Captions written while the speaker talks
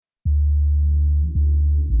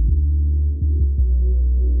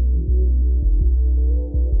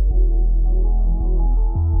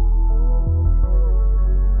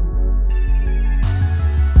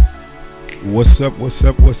What's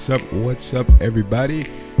up, everybody?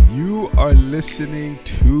 You are listening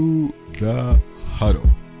to The Huddle.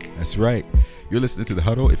 That's right. You're listening to The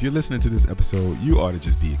Huddle. If you're listening to this episode, you ought to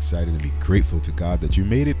just be excited and be grateful to God that you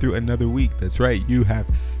made it through another week. That's right. You have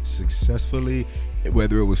successfully,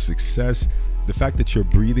 whether it was success, the fact that you're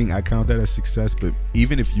breathing, I count that as success. But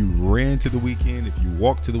even if you ran to the weekend, if you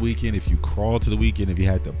walked to the weekend, if you crawled to the weekend, if you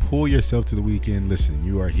had to pull yourself to the weekend, listen,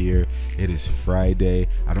 you are here. It is Friday.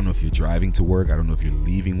 I don't know if you're driving to work. I don't know if you're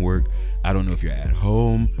leaving work. I don't know if you're at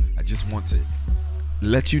home. I just want to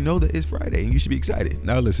let you know that it's Friday and you should be excited.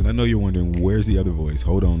 Now listen, I know you're wondering, where's the other voice?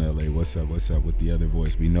 Hold on, LA. What's up with the other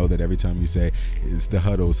voice? We know that every time you say it's The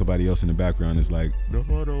Huddle, somebody else in the background is like, The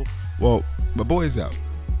Huddle. Well, my boy is out.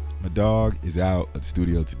 My dog is out at the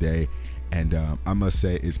studio today, and I must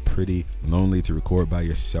say it's pretty lonely to record by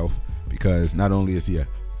yourself, because not only is he a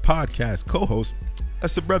podcast co-host,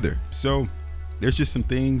 that's a brother. So there's just some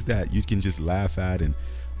things that you can just laugh at, and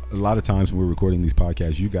a lot of times when we're recording these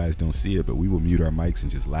podcasts, you guys don't see it, but we will mute our mics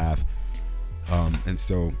and just laugh. And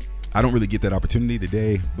so I don't really get that opportunity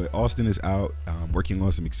today, but Austin is out working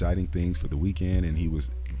on some exciting things for the weekend, and he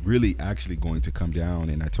was really actually going to come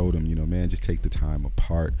down, and I told him, man, just take the time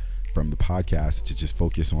apart from the podcast to just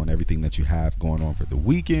focus on everything that you have going on for the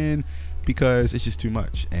weekend, because it's just too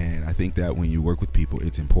much. And I think that when you work with people,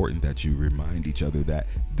 it's important that you remind each other that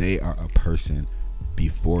they are a person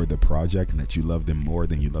before the project, and that you love them more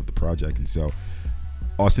than you love the project. And so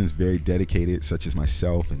Austin's very dedicated, such as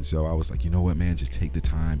myself, and so I was like, you know what, man, just take the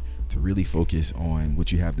time to really focus on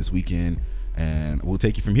what you have this weekend, and we'll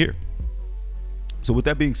take you from here. So with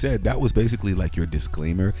that being said, that was basically like your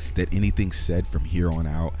disclaimer that anything said from here on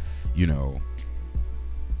out,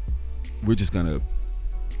 we're just gonna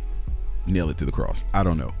nail it to the cross. I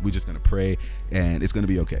don't know. We're just gonna pray, and it's gonna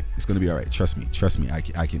be okay. It's gonna be all right. Trust me. I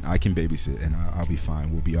can babysit, and I'll be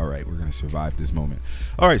fine. We'll be all right. We're gonna survive this moment.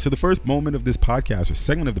 All right. So the first moment of this podcast, or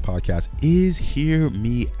segment of the podcast, is Hear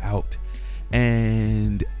Me Out,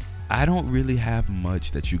 and I don't really have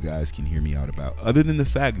much that you guys can hear me out about, other than the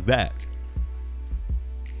fact that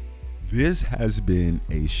this has been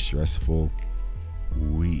a stressful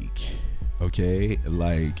week. Okay,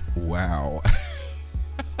 like, wow.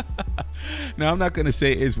 Now, I'm not going to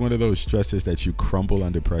say it's one of those stresses that you crumble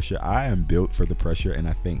under pressure. I am built for the pressure, and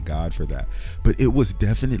I thank God for that. But it was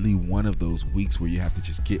definitely one of those weeks where you have to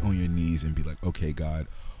just get on your knees and be like, okay, God,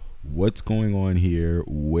 what's going on here?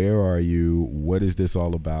 Where are you? What is this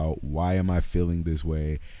all about? Why am I feeling this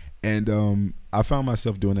way? And I found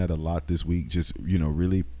myself doing that a lot this week, just,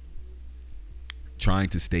 really trying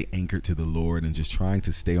to stay anchored to the Lord and just trying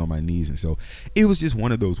to stay on my knees. And so it was just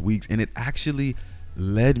one of those weeks, and it actually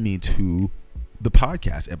led me to the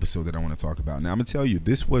podcast episode that I want to talk about. Now, I'm gonna tell you,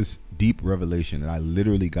 this was deep revelation that I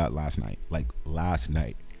literally got last night.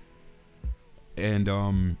 And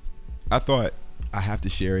I thought I have to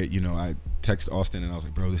share it. I text Austin and I was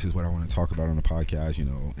like, bro, this is what I want to talk about on the podcast,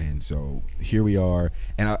 and so here we are.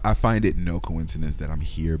 And I find it no coincidence that I'm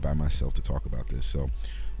here by myself to talk about this. So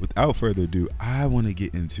without further ado, I want to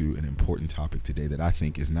get into an important topic today that I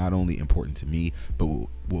think is not only important to me, but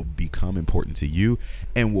will become important to you,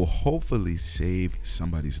 and will hopefully save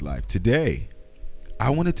somebody's life. Today, I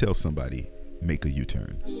want to tell somebody, make a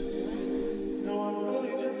U-turn.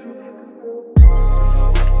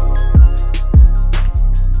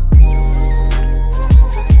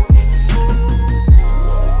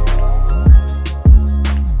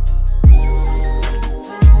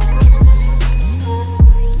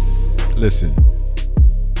 Listen,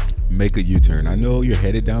 make a U-turn. I know you're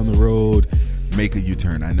headed down the road. Make a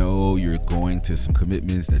U-turn. I know you're going to some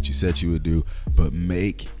commitments that you said you would do, but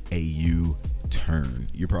make a U-turn.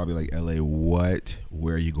 You're probably like, LA, what?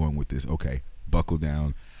 Where are you going with this? Okay, buckle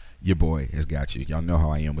down. Your boy has got you. Y'all know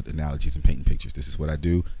how I am with analogies and painting pictures. This is what I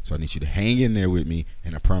do, so I need you to hang in there with me,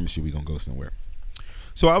 and I promise you we're going to go somewhere.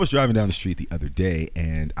 So I was driving down the street the other day,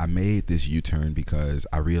 and I made this U-turn because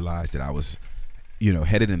I realized that I was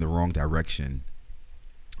headed in the wrong direction.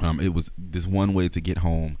 It was this one way to get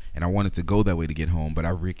home, and I wanted to go that way to get home, but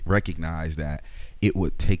I recognized that it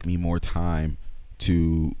would take me more time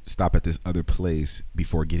to stop at this other place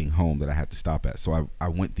before getting home that I had to stop at. So I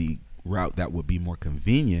went the route that would be more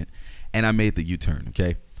convenient, and I made the U-turn.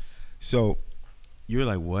 Okay. So you're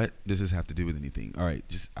like, what does this have to do with anything? All right.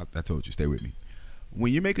 I told you, stay with me.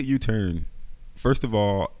 When you make a U-turn, first of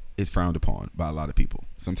all, it's frowned upon by a lot of people.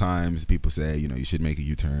 Sometimes people say, you should make a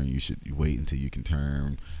U-turn. You should wait until you can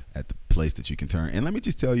turn at the place that you can turn. And let me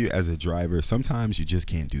just tell you, as a driver, sometimes you just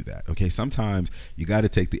can't do that. Okay. Sometimes you got to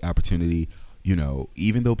take the opportunity,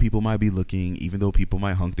 even though people might be looking, even though people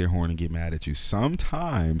might honk their horn and get mad at you,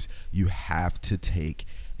 sometimes you have to take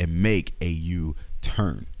and make a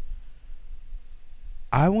U-turn.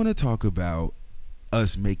 I want to talk about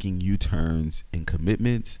us making U-turns in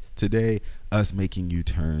commitments today, us making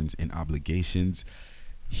U-turns in obligations.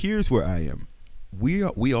 Here's where I am. We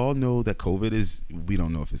all know that COVID is, we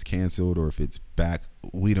don't know if it's canceled or if it's back.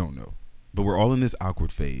 We don't know. But we're all in this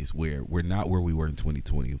awkward phase where we're not where we were in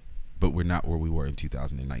 2020, but we're not where we were in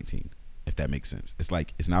 2019, if that makes sense. It's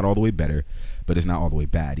like, it's not all the way better, but it's not all the way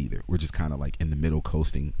bad either. We're just kind of like in the middle,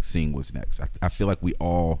 coasting, seeing what's next. I feel like we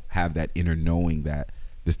all have that inner knowing that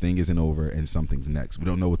this thing isn't over and something's next. We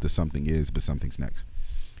don't know what the something is, but something's next.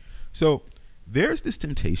 So there's this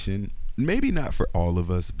temptation, maybe not for all of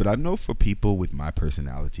us, but I know for people with my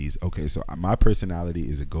personalities. Okay, so my personality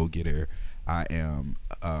is a go-getter. I am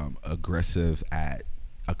aggressive at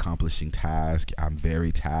accomplishing tasks. I'm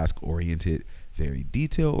very task-oriented, very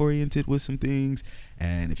detail-oriented with some things.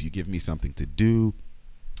 And if you give me something to do,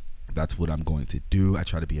 that's what I'm going to do. I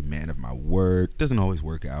try to be a man of my word. Doesn't always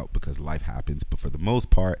work out because life happens, but for the most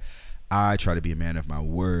part, I try to be a man of my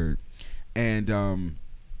word. And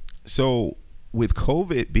so with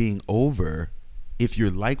COVID being over, if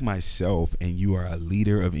you're like myself and you are a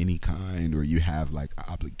leader of any kind, or you have like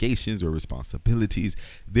obligations or responsibilities,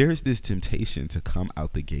 there's this temptation to come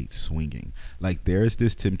out the gate swinging. Like there's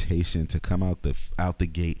this temptation to come out the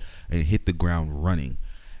gate and hit the ground running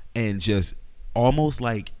and just almost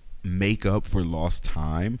like make up for lost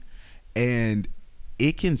time. And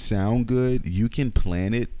it can sound good. You can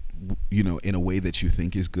plan it, in a way that you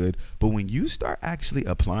think is good. But when you start actually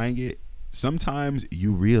applying it, sometimes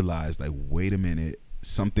you realize like, wait a minute,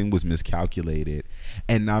 something was miscalculated.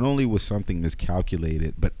 And not only was something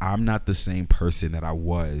miscalculated, but I'm not the same person that I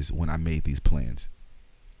was when I made these plans.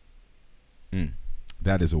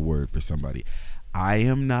 That is a word for somebody. I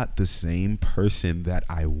am not the same person that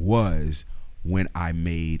I was when I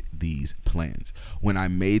made these plans. When I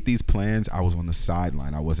made these plans, I was on the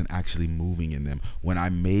sideline. I wasn't actually moving in them. When I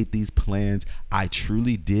made these plans, I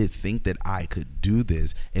truly did think that I could do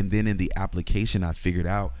this. And then in the application, I figured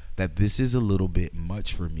out that this is a little bit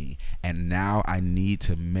much for me. And now I need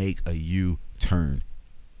to make a U-turn.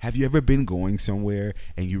 Have you ever been going somewhere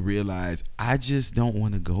and you realize, I just don't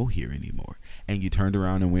want to go here anymore? And you turned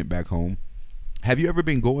around and went back home? Have you ever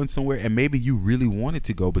been going somewhere and maybe you really wanted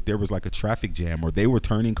to go, but there was like a traffic jam or they were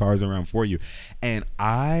turning cars around for you? And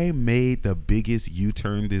I made the biggest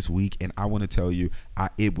U-turn this week. And I want to tell you,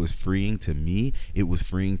 it was freeing to me. It was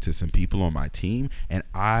freeing to some people on my team. And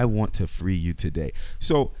I want to free you today.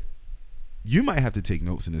 So you might have to take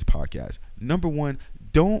notes in this podcast. Number one,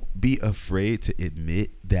 don't be afraid to admit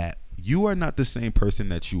that you are not the same person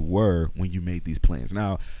that you were when you made these plans.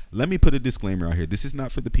 Now, let me put a disclaimer out here. This is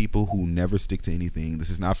not for the people who never stick to anything. This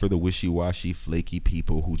is not for the wishy-washy, flaky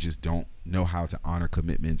people who just don't know how to honor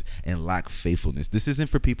commitments and lack faithfulness. This isn't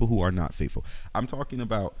for people who are not faithful. I'm talking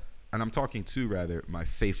to my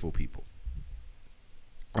faithful people.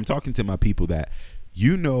 I'm talking to my people that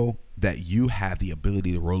you know that you have the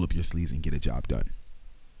ability to roll up your sleeves and get a job done.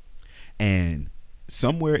 And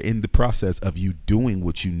somewhere in the process of you doing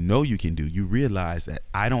what you know you can do, you realize that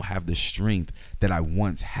I don't have the strength that I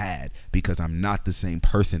once had because I'm not the same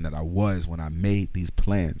person that I was when I made these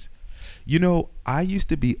plans. I used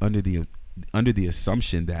to be under the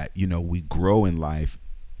assumption that, we grow in life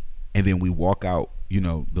and then we walk out,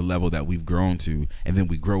 the level that we've grown to, and then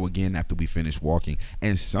we grow again after we finish walking.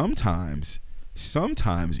 And sometimes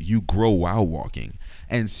you grow while walking.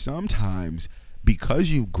 And sometimes because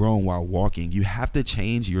you've grown while walking, you have to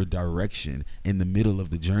change your direction in the middle of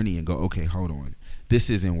the journey and go, okay, hold on. This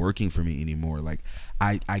isn't working for me anymore. Like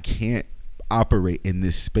I can't operate in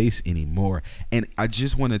this space anymore. And I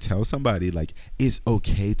just want to tell somebody, like, it's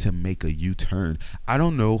okay to make a U-turn. I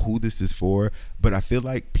don't know who this is for, but I feel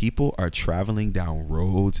like people are traveling down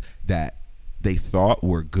roads that they thought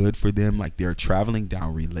were good for them. Like they're traveling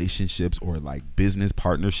down relationships or like business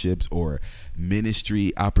partnerships or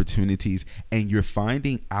ministry opportunities. And you're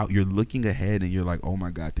finding out, you're looking ahead and you're like, oh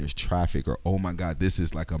my God, there's traffic, or oh my God, this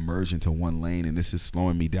is like a merge into one lane and this is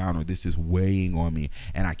slowing me down, or this is weighing on me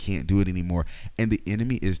and I can't do it anymore. And the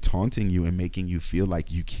enemy is taunting you and making you feel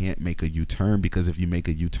like you can't make a U-turn, because if you make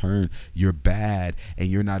a U-turn, you're bad and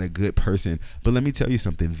you're not a good person. But let me tell you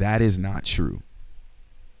something, that is not true.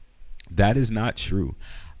 That is not true.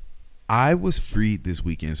 I was freed this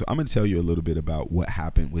weekend. So I'm going to tell you a little bit about what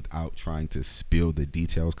happened without trying to spill the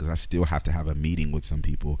details, because I still have to have a meeting with some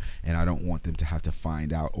people and I don't want them to have to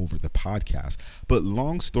find out over the podcast. But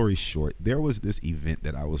long story short, there was this event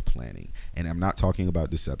that I was planning, and I'm not talking about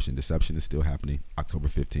Deception. Deception is still happening October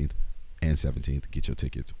 15th and 17th. Get your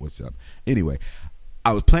tickets. What's up? Anyway,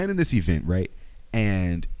 I was planning this event, right?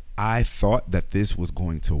 And I thought that this was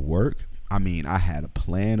going to work. I mean, I had a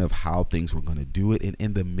plan of how things were going to do it. And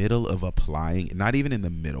in the middle of applying, not even in the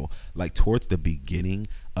middle, like towards the beginning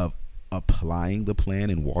of applying the plan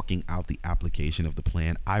and walking out the application of the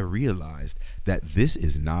plan, I realized that this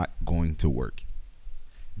is not going to work.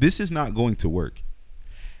 This is not going to work.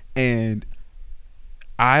 And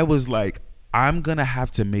I was like, I'm going to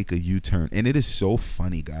have to make a U-turn. And it is so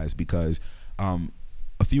funny, guys, because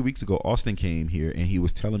a few weeks ago, Austin came here and he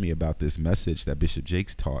was telling me about this message that Bishop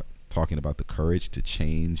Jakes taught, talking about the courage to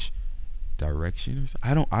change direction.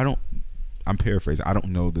 I'm paraphrasing. I don't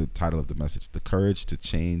know the title of the message, the courage to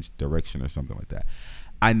change direction or something like that.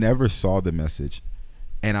 I never saw the message,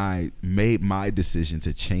 and I made my decision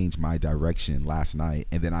to change my direction last night.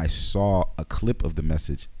 And then I saw a clip of the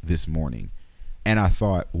message this morning, and I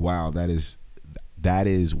thought, wow, that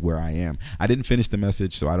is where I am. I didn't finish the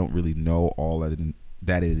message, so I don't really know all that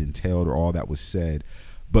it entailed or all that was said.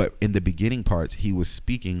 But in the beginning parts, he was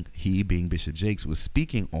speaking, he being Bishop Jakes, was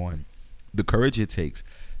speaking on the courage it takes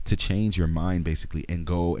to change your mind, basically, and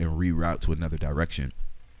go and reroute to another direction.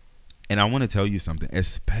 And I want to tell you something,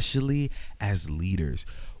 especially as leaders,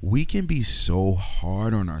 we can be so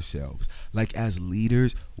hard on ourselves. Like as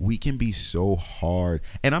leaders, we can be so hard.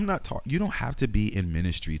 And I'm not talking, you don't have to be in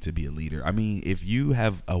ministry to be a leader. I mean, if you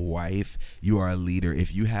have a wife, you are a leader.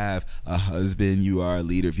 If you have a husband, you are a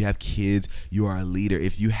leader. If you have kids, you are a leader.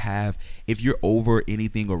 If you're over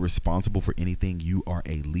anything or responsible for anything, you are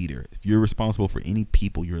a leader. If you're responsible for any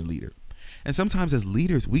people, you're a leader. And sometimes as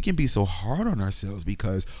leaders, we can be so hard on ourselves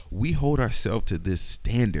because we hold ourselves to this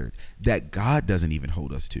standard that God doesn't even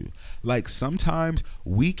hold us to. Like sometimes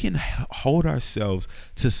we can hold ourselves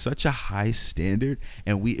to such a high standard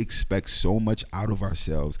and we expect so much out of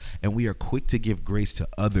ourselves, and we are quick to give grace to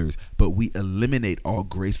others, but we eliminate all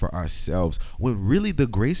grace for ourselves when really the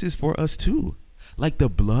grace is for us too. Like the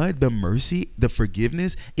blood, the mercy, the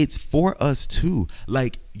forgiveness, it's for us too.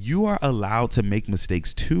 Like you are allowed to make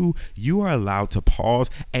mistakes too. You are allowed to pause,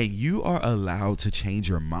 and you are allowed to change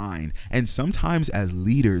your mind. And sometimes as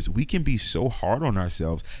leaders, we can be so hard on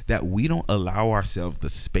ourselves that we don't allow ourselves the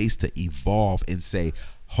space to evolve and say,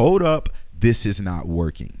 hold up, this is not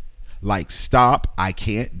working. Like, stop, I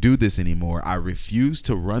can't do this anymore. I refuse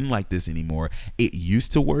to run like this anymore. It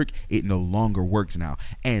used to work. It no longer works now.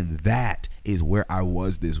 And that is where I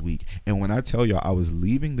was this week. And when I tell y'all, I was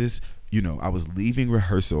leaving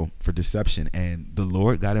rehearsal for Deception, and the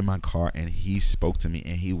Lord got in my car and he spoke to me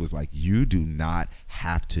and he was like, you do not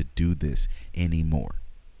have to do this anymore.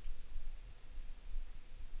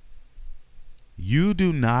 You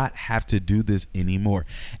do not have to do this anymore.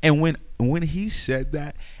 And when he said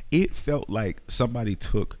that, it felt like somebody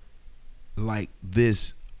took like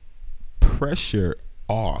this pressure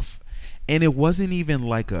off. And it wasn't even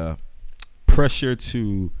like a pressure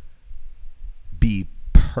to be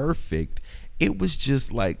perfect. It was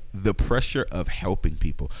just like the pressure of helping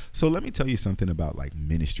people. So let me tell you something about like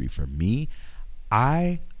ministry. For me,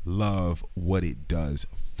 I love what it does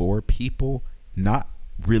for people, not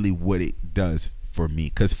really what it does for me.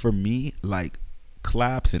 Because for me, like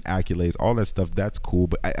claps and accolades, all that stuff, that's cool.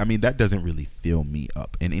 But I mean, that doesn't really fill me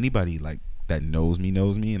up. And anybody like that knows me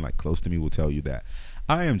and like close to me will tell you that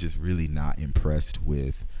I am just really not impressed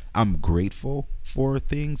with, I'm grateful for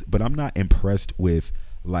things, but I'm not impressed with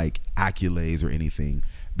like accolades or anything,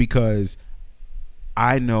 because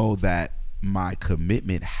I know that my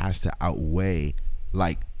commitment has to outweigh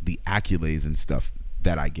like the accolades and stuff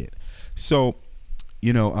that I get. So,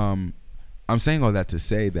 I'm saying all that to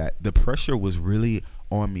say that the pressure was really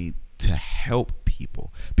on me to help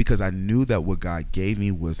people, because I knew that what God gave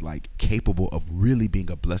me was like capable of really being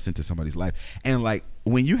a blessing to somebody's life. And like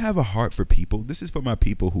when you have a heart for people, this is for my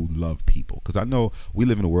people who love people, because I know we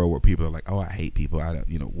live in a world where people are like, oh, I hate people.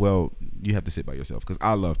 Well, you have to sit by yourself, because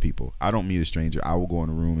I love people. I don't meet a stranger. I will go in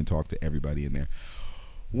a room and talk to everybody in there.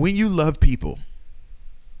 When you love people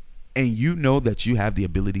and you know that you have the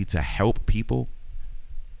ability to help people,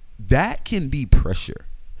 that can be pressure.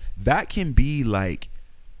 That can be like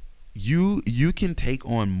you can take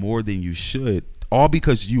on more than you should, all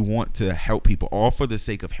because you want to help people, all for the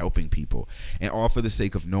sake of helping people, and all for the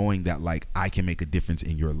sake of knowing that like I can make a difference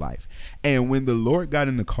in your life. And when the Lord got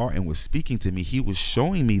in the car and was speaking to me, he was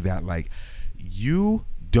showing me that like you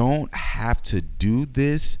don't have to do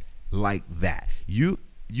this like that. You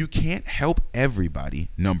can't help everybody,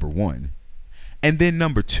 number one. And then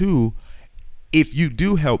number two, if you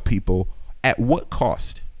do help people, at what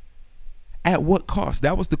cost? At what cost?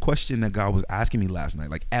 That was the question that God was asking me last night.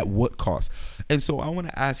 Like, at what cost? And so I want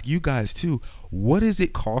to ask you guys too, what is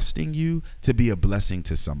it costing you to be a blessing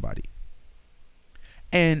to somebody?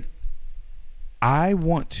 And I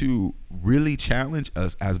want to really challenge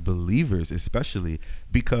us as believers, especially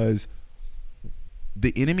because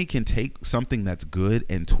the enemy can take something that's good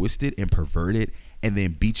and twist it and pervert it and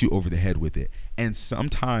then beat you over the head with it. And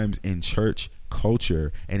sometimes in church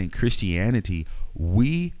culture and in Christianity,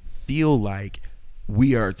 we feel like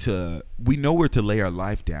we know we're to lay our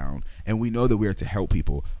life down, and we know that we are to help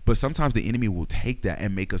people, but sometimes the enemy will take that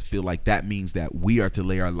and make us feel like that means that we are to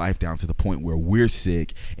lay our life down to the point where we're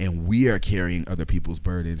sick and we are carrying other people's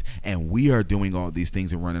burdens and we are doing all these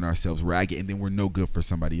things and running ourselves ragged, and then we're no good for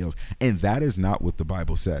somebody else. And that is not what the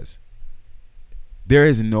Bible says. There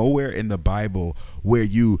is nowhere in the Bible where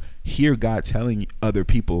you hear God telling other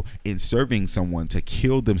people in serving someone to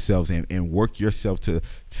kill themselves and work yourself to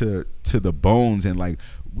the bones and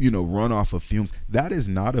run off of fumes. That is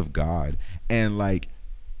not of God. And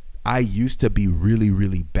I used to be really,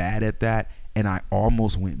 really bad at that, and I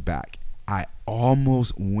almost went back.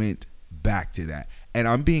 To that. And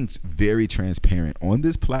I'm being very transparent on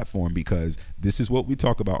this platform because this is what we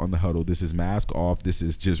talk about on the huddle. This is mask off. This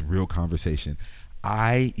is just real conversation.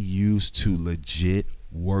 I used to legit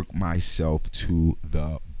work myself to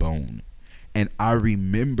the bone. And I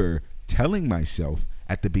remember telling myself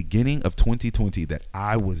at the beginning of 2020 that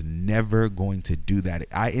I was never going to do that.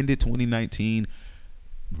 I ended 2019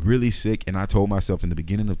 really sick, and I told myself in the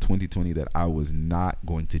beginning of 2020 that I was not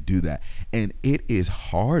going to do that. And it is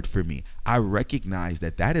hard for me. I recognize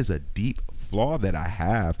that that is a deep flaw that I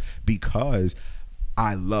have because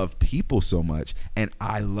I love people so much, and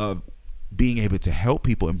I love being able to help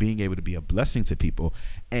people and being able to be a blessing to people.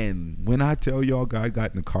 And when I tell y'all, God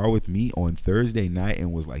got in the car with me on Thursday night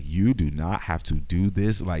and was like, you do not have to do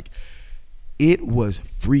this. It was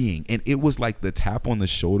freeing, and it was like the tap on the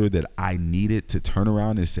shoulder that I needed to turn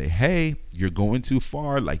around and say, hey, you're going too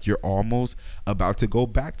far. You're almost about to go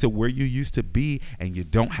back to where you used to be, and you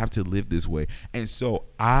don't have to live this way. And so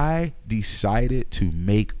I decided to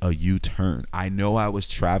make a U-turn. I know I was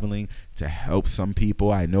traveling to help some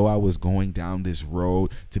people. I know I was going down this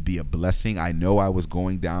road to be a blessing. I know I was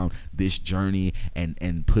going down this journey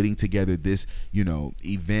and putting together this,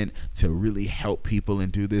 event to really help people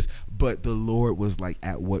and do this. But the Lord was like,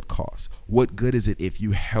 at what cost? What good is it if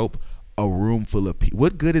you help a room full of people?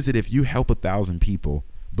 What good is it if you help 1,000 people,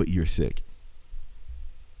 but you're sick?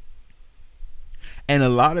 And a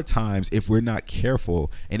lot of times, if we're not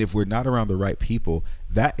careful and if we're not around the right people,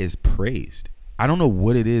 that is praised. I don't know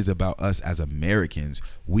what it is about us as Americans.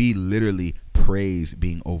 We literally praise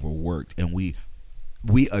being overworked, and we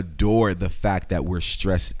adore the fact that we're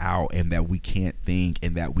stressed out and that we can't think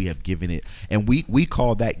and that we have given it. And we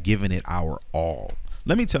call that giving it our all.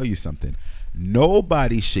 Let me tell you something.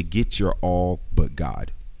 Nobody should get your all but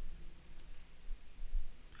God.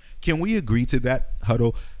 Can we agree to that,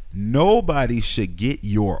 huddle? Nobody should get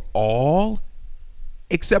your all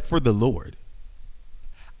except for the Lord.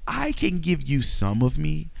 I can give you some of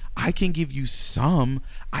me. I can give you some.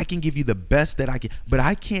 I can give you the best that I can, but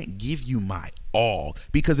I can't give you my all,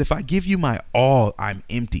 because if I give you my all, I'm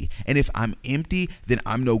empty. And if I'm empty, then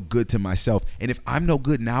I'm no good to myself. And if I'm no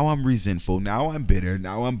good, now I'm resentful. Now I'm bitter.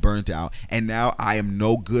 Now I'm burnt out. And now I am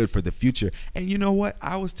no good for the future. And you know what?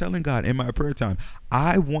 I was telling God in my prayer time,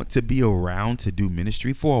 I want to be around to do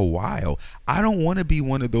ministry for a while. I don't want to be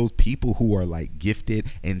one of those people who are gifted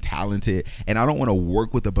and talented. And I don't want to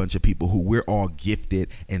work with a bunch of people who we're all gifted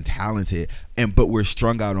and talented, but we're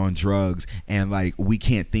strung out on drugs and we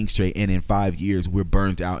can't think straight. And in 5 years, we're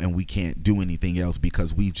burnt out and we can't do anything else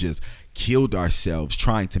because we just killed ourselves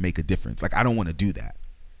trying to make a difference. I don't want to do that.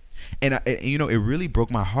 And it really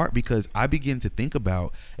broke my heart because I begin to think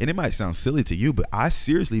about, and it might sound silly to you, but I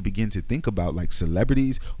seriously begin to think about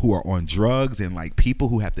celebrities who are on drugs and people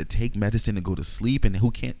who have to take medicine to go to sleep and who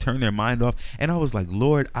can't turn their mind off. And I was like,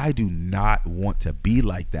 Lord, I do not want to be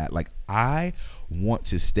like that. I want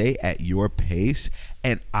to stay at your pace,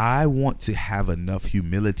 and I want to have enough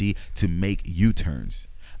humility to make U-turns.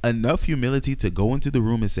 Enough humility to go into the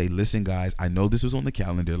room and say, listen, guys, I know this was on the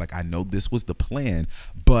calendar. I know this was the plan,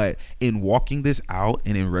 but in walking this out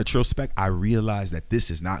and in retrospect, I realized that this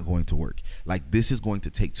is not going to work. This is going to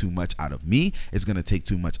take too much out of me. It's going to take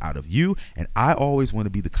too much out of you. And I always want to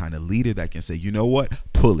be the kind of leader that can say, you know what,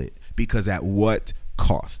 pull it, because at what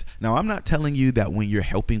cost? Now, I'm not telling you that when you're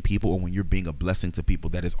helping people or when you're being a blessing to people,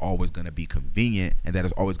 that is always going to be convenient and that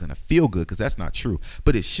is always going to feel good, because that's not true.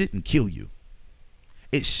 But it shouldn't kill you.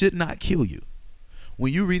 It should not kill you.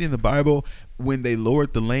 When you read in the Bible, when they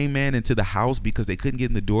lowered the lame man into the house because they couldn't get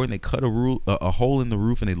in the door and they cut a hole in the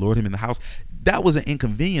roof and they lowered him in the house, that was an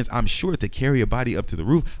inconvenience, I'm sure, to carry a body up to the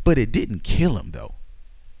roof, but it didn't kill him though.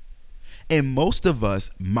 And most of us,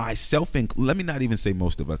 myself, and let me not even say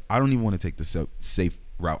most of us, I don't even want to take the safe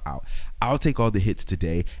route out. I'll take all the hits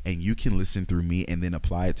today and you can listen through me and then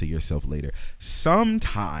apply it to yourself later.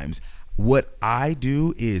 Sometimes what I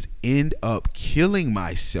do is end up killing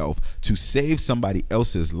myself to save somebody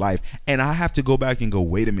else's life. And I have to go back and go,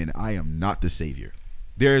 wait a minute, I am not the savior.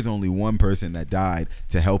 There is only one person that died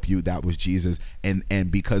to help you. That was Jesus.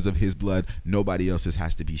 And because of his blood, nobody else's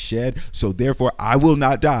has to be shed. So therefore, I will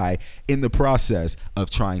not die in the process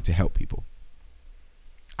of trying to help people.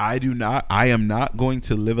 I am not going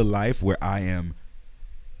to live a life where I am,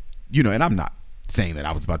 and I'm not saying that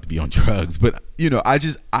I was about to be on drugs, but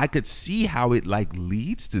I could see how it like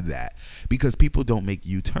leads to that because people don't make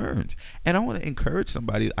U-turns. And I want to encourage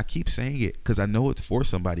somebody. I keep saying it because I know it's for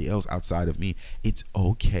somebody else outside of me. It's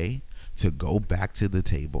okay to go back to the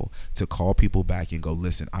table, to call people back and go,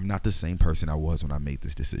 listen, I'm not the same person I was when I made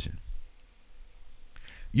this decision.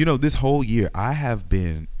 This whole year I have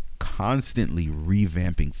been constantly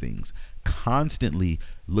revamping things, constantly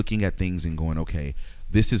looking at things and going, okay,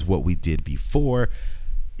 this is what we did before.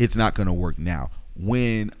 It's not going to work now.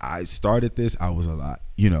 When I started this, I was a lot,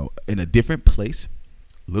 in a different place,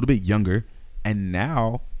 a little bit younger. And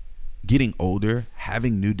now getting older,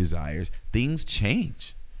 having new desires, things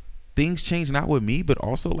change. Things change not with me, but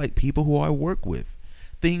also like people who I work with.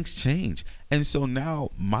 Things change. And so now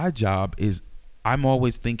my job is I'm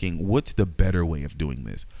always thinking, what's the better way of doing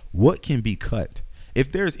this? What can be cut?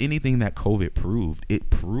 If there's anything that COVID proved, it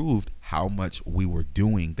proved how much we were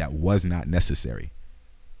doing that was not necessary.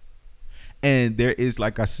 And there is,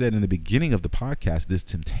 like I said in the beginning of the podcast, this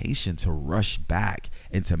temptation to rush back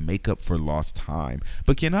and to make up for lost time.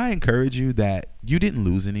 But can I encourage you that you didn't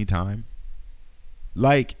lose any time?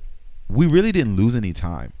 Like, we really didn't lose any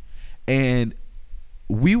time. And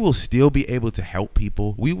we will still be able to help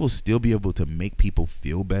people. We will still be able to make people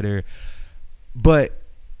feel better. But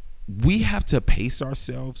we have to pace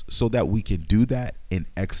ourselves so that we can do that in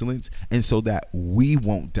excellence and so that we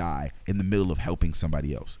won't die in the middle of helping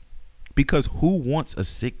somebody else. Because who wants a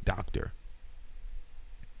sick doctor?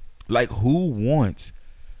 Like, who wants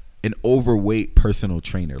an overweight personal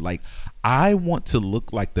trainer? Like, I want to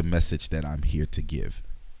look like the message that I'm here to give.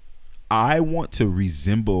 I want to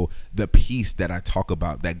resemble the peace that I talk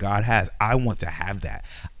about that God has. I want to have that.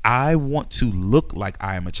 I want to look like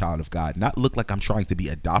I am a child of God, not look like I'm trying to be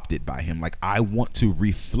adopted by him. Like, I want to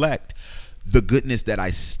reflect the goodness that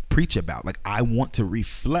I preach about. Like, I want to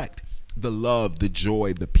reflect the love, the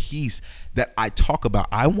joy, the peace that I talk about.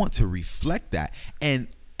 I want to reflect that. And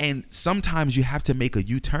sometimes you have to make a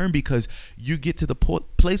U-turn because you get to the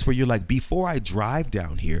place where you're like, before I drive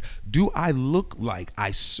down here, do I look like I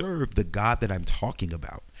serve the God that I'm talking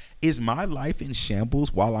about? Is my life in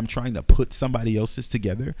shambles while I'm trying to put somebody else's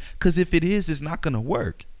together? Because if it is, it's not going to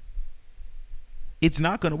work. It's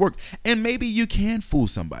not going to work. And maybe you can fool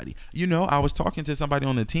somebody. I was talking to somebody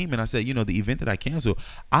on the team and I said, the event that I canceled,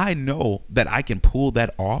 I know that I can pull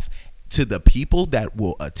that off to the people that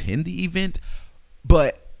will attend the event.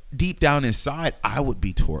 But deep down inside, I would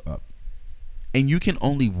be tore up. And you can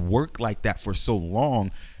only work like that for so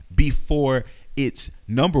long before it's,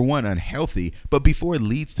 number one, unhealthy, but before it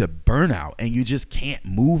leads to burnout and you just can't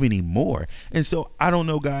move anymore. And so I don't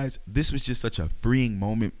know, guys, this was just such a freeing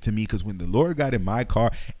moment to me because when the Lord got in my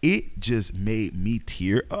car, it just made me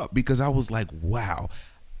tear up because I was like, wow,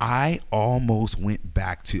 I almost went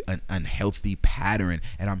back to an unhealthy pattern,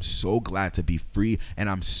 and I'm so glad to be free. And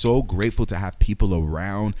I'm so grateful to have people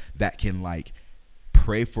around that can like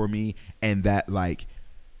pray for me and that like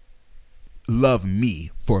love me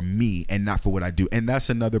for me and not for what I do. And that's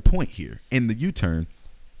another point here in the U-turn.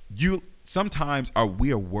 Sometimes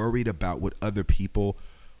we are worried about what other people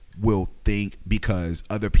will think because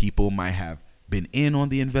other people might have been in on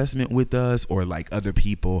the investment with us, or like other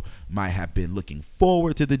people might have been looking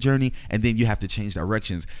forward to the journey, and then you have to change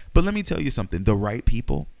directions. But let me tell you something, the right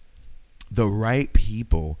people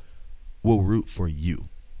will root for you.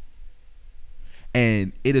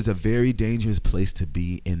 And it is a very dangerous place to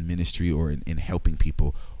be in ministry or in helping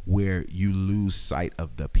people, where you lose sight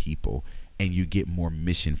of the people and you get more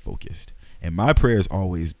mission focused. And my prayer is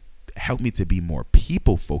always, help me to be more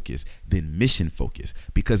people focused than mission focused.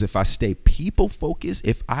 Because if I stay people focused,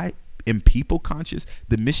 if I am people conscious,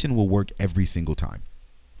 the mission will work every single time.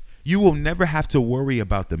 You will never have to worry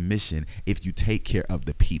about the mission if you take care of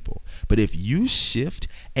the people. But if you shift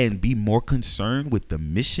and be more concerned with the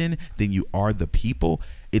mission than you are the people,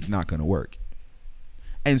 it's not going to work.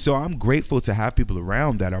 And so I'm grateful to have people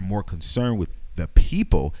around that are more concerned with the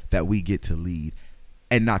people that we get to lead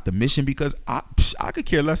and not the mission, because I could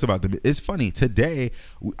care less about the. It's funny, today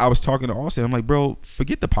I was talking to Austin. I'm like, bro,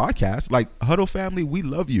 forget the podcast. Like, Huddle family, we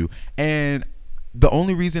love you, and the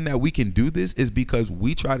only reason that we can do this is because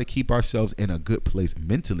we try to keep ourselves in a good place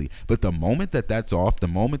mentally. But the moment that that's off, the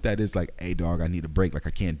moment that it's like, hey dog, I need a break, like I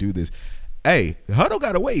can't do this, hey, the Huddle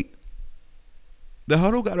gotta wait. The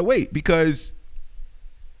Huddle gotta wait, because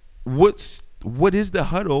what is the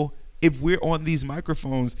Huddle if we're on these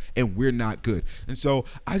microphones and we're not good? And so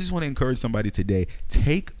I just want to encourage somebody today,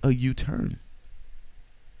 take a U-turn.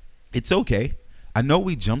 It's okay. I know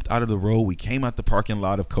we jumped out of the road. We came out the parking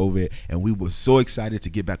lot of COVID, and we were so excited to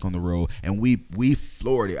get back on the road, and we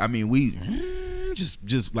floored it. I mean, we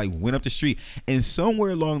just like went up the street, and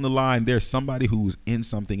somewhere along the line, there's somebody who's in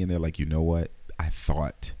something, and they're like, you know what? I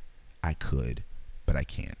thought I could, but I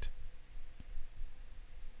can't.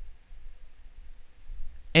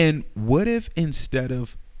 And what if instead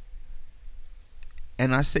of,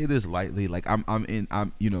 and I say this lightly, like I'm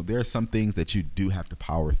there are some things that you do have to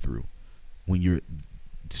power through when you're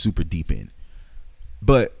super deep in.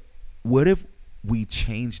 But what if we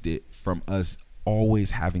changed it from us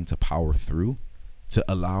always having to power through to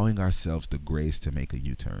allowing ourselves the grace to make a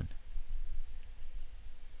U-turn?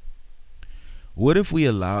 What if we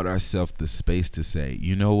allowed ourselves the space to say,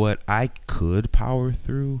 you know what, I could power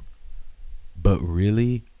through, but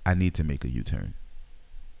really, I need to make a U-turn.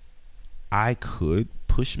 I could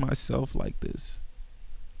push myself like this,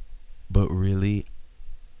 but really,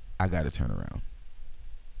 I got to turn around.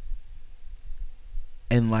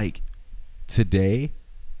 And like today,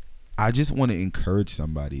 I just want to encourage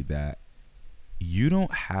somebody that you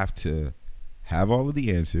don't have to have all of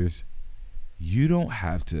the answers. You don't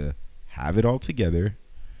have to have it all together.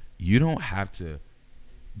 You don't have to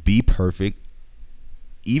be perfect.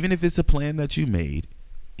 Even if it's a plan that you made,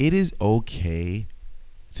 it is okay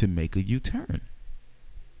to make a U-turn.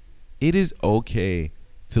 It is okay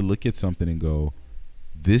to look at something and go,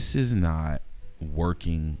 this is not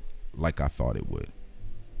working like I thought it would.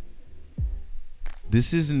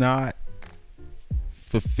 This is not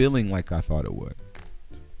fulfilling like I thought it would.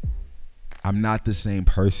 I'm not the same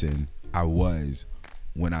person I was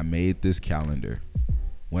when I made this calendar.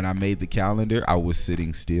 When I made the calendar, I was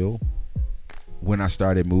sitting still. When I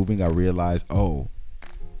started moving, I realized, oh,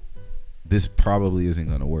 this probably isn't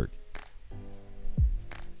going to work.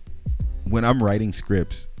 When I'm writing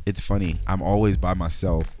scripts, it's funny. I'm always by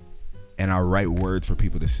myself, and I write words for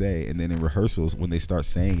people to say. And then in rehearsals, when they start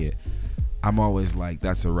saying it, I'm always like,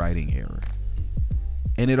 that's a writing error.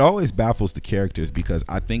 And it always baffles the characters, because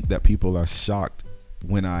I think that people are shocked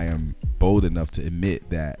when I am bold enough to admit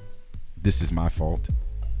that this is my fault.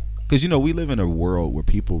 Because, we live in a world where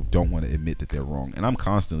people don't want to admit that they're wrong. And I'm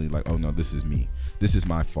constantly like, oh, no, this is me. This is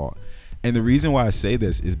my fault. And the reason why I say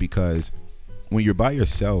this is because when you're by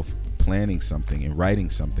yourself planning something and writing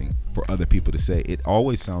something for other people to say, it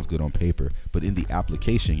always sounds good on paper. But in the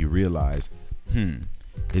application, you realize,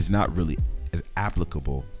 it's not really as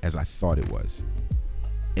applicable as I thought it was.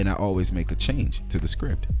 And I always make a change to the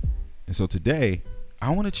script. And so today,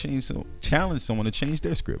 I want to challenge someone to change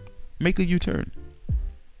their script. Make a U-turn.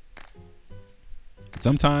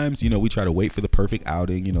 Sometimes, we try to wait for the perfect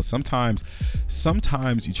outing. Sometimes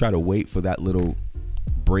you try to wait for that little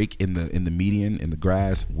break in the median, in the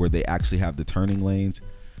grass, where they actually have the turning lanes.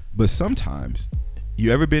 But sometimes,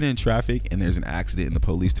 you ever been in traffic and there's an accident and the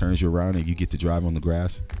police turns you around and you get to drive on the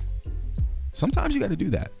grass? Sometimes you got to do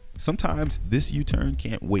that. Sometimes this U-turn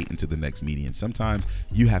can't wait until the next median. Sometimes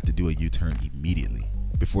you have to do a U-turn immediately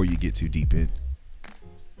before you get too deep in.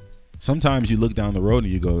 Sometimes you look down the road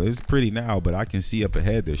and you go, it's pretty now, but I can see up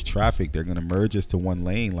ahead there's traffic. They're going to merge us to one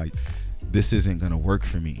lane. Like, this isn't going to work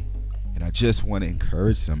for me. And I just want to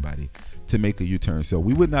encourage somebody to make a U-turn. So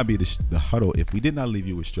we would not be the Huddle if we did not leave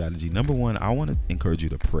you with strategy. Number one, I want to encourage you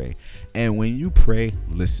to pray. And when you pray,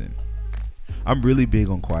 listen. I'm really big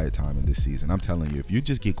on quiet time in this season. I'm telling you, if you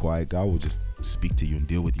just get quiet, God will just speak to you and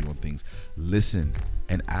deal with you on things. Listen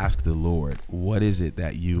and ask the Lord, what is it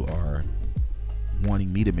that you are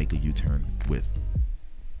wanting me to make a U-turn with?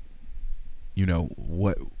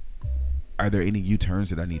 What are there any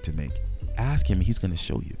U-turns that I need to make? Ask him. He's going to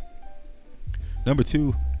show you. Number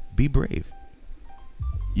two, be brave.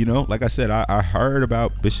 Like I said, I heard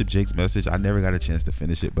about Bishop Jake's message. I never got a chance to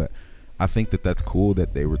finish it, but I think that that's cool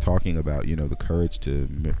that they were talking about, the courage to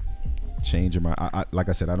change your mind. Like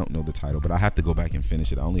I said, I don't know the title, but I have to go back and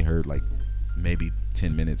finish it. I only heard like maybe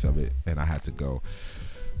 10 minutes of it and I had to go.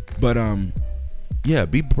 But yeah,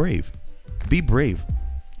 be brave. Be brave.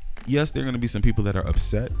 Yes, there are going to be some people that are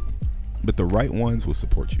upset, but the right ones will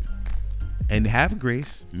support you. And have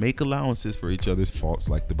grace, make allowances for each other's faults,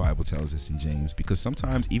 like the Bible tells us in James, because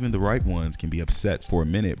sometimes even the right ones can be upset for a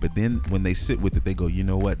minute, but then when they sit with it, they go, you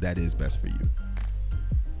know what, that is best for you.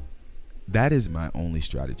 That is my only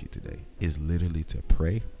strategy today, is literally to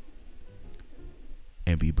pray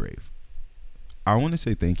and be brave. I want to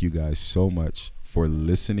say thank you guys so much for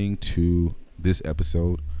listening to this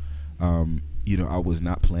episode. I was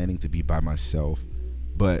not planning to be by myself,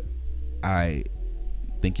 but I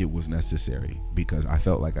think it was necessary because I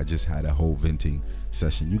felt like I just had a whole venting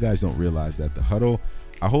session. You guys don't realize that the huddle,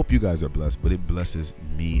 I hope you guys are blessed, but it blesses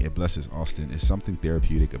me. It blesses Austin. It's something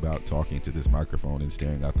therapeutic about talking to this microphone and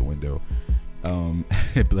staring out the window.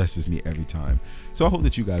 It blesses me every time. So I hope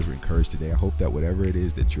that you guys were encouraged today. I hope that whatever it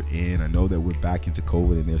is that you're in, I know that we're back into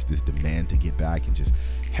COVID and there's this demand to get back and just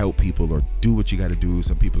help people or do what you got to do.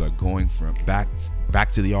 Some people are going from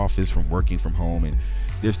back to the office from working from home, and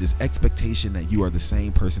there's this expectation that you are the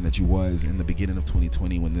same person that you was in the beginning of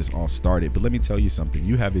 2020 when this all started. But let me tell you something.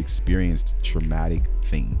 You have experienced traumatic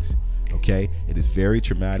things. Okay? It is very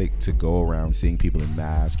traumatic to go around seeing people in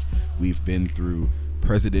masks. We've been through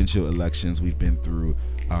presidential elections. We've been through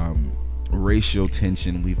racial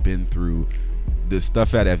tension. We've been through the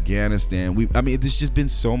stuff at Afghanistan. There's just been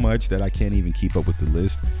so much that I can't even keep up with the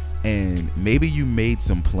list. And maybe you made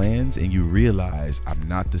some plans and you realize I'm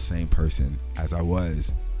not the same person as I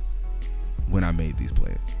was when I made these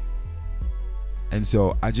plans. And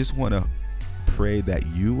so I just want to pray that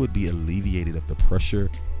you would be alleviated of the pressure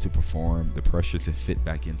to perform, the pressure to fit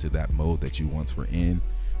back into that mode that you once were in,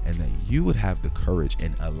 and that you would have the courage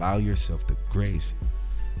and allow yourself the grace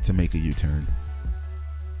to make a U-turn.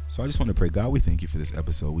 So I just want to pray, God, we thank you for this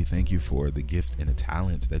episode. We thank you for the gift and the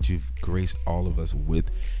talents that you've graced all of us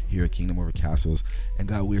with here at Kingdom Over Castles. And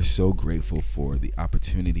God, we are so grateful for the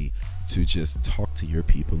opportunity to just talk to your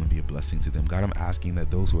people and be a blessing to them. God, I'm asking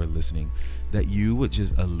that those who are listening, that you would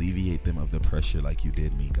just alleviate them of the pressure like you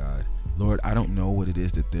did me, God. Lord, I don't know what it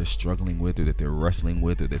is that they're struggling with or that they're wrestling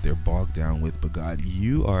with or that they're bogged down with, but God,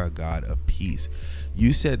 you are a God of peace.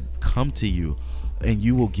 You said, come to you and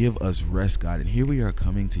you will give us rest, God. And here we are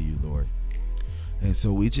coming to you, Lord. And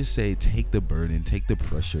so we just say, take the burden, take the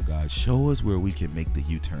pressure, God. Show us where we can make the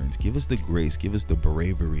U-turns. Give us the grace, give us the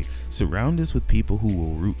bravery. Surround us with people who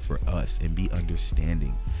will root for us and be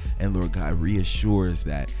understanding. And Lord God, reassure us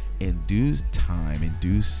that in due time, in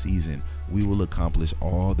due season, we will accomplish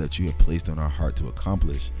all that you have placed on our heart to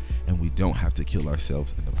accomplish. And we don't have to kill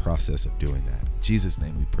ourselves in the process of doing that. In Jesus'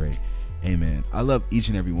 name we pray. Amen. I love each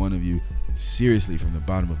and every one of you, seriously, from the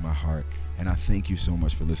bottom of my heart. And I thank you so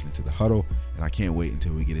much for listening to The Huddle. And I can't wait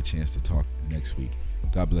until we get a chance to talk next week.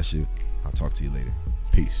 God bless you. I'll talk to you later.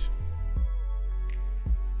 Peace.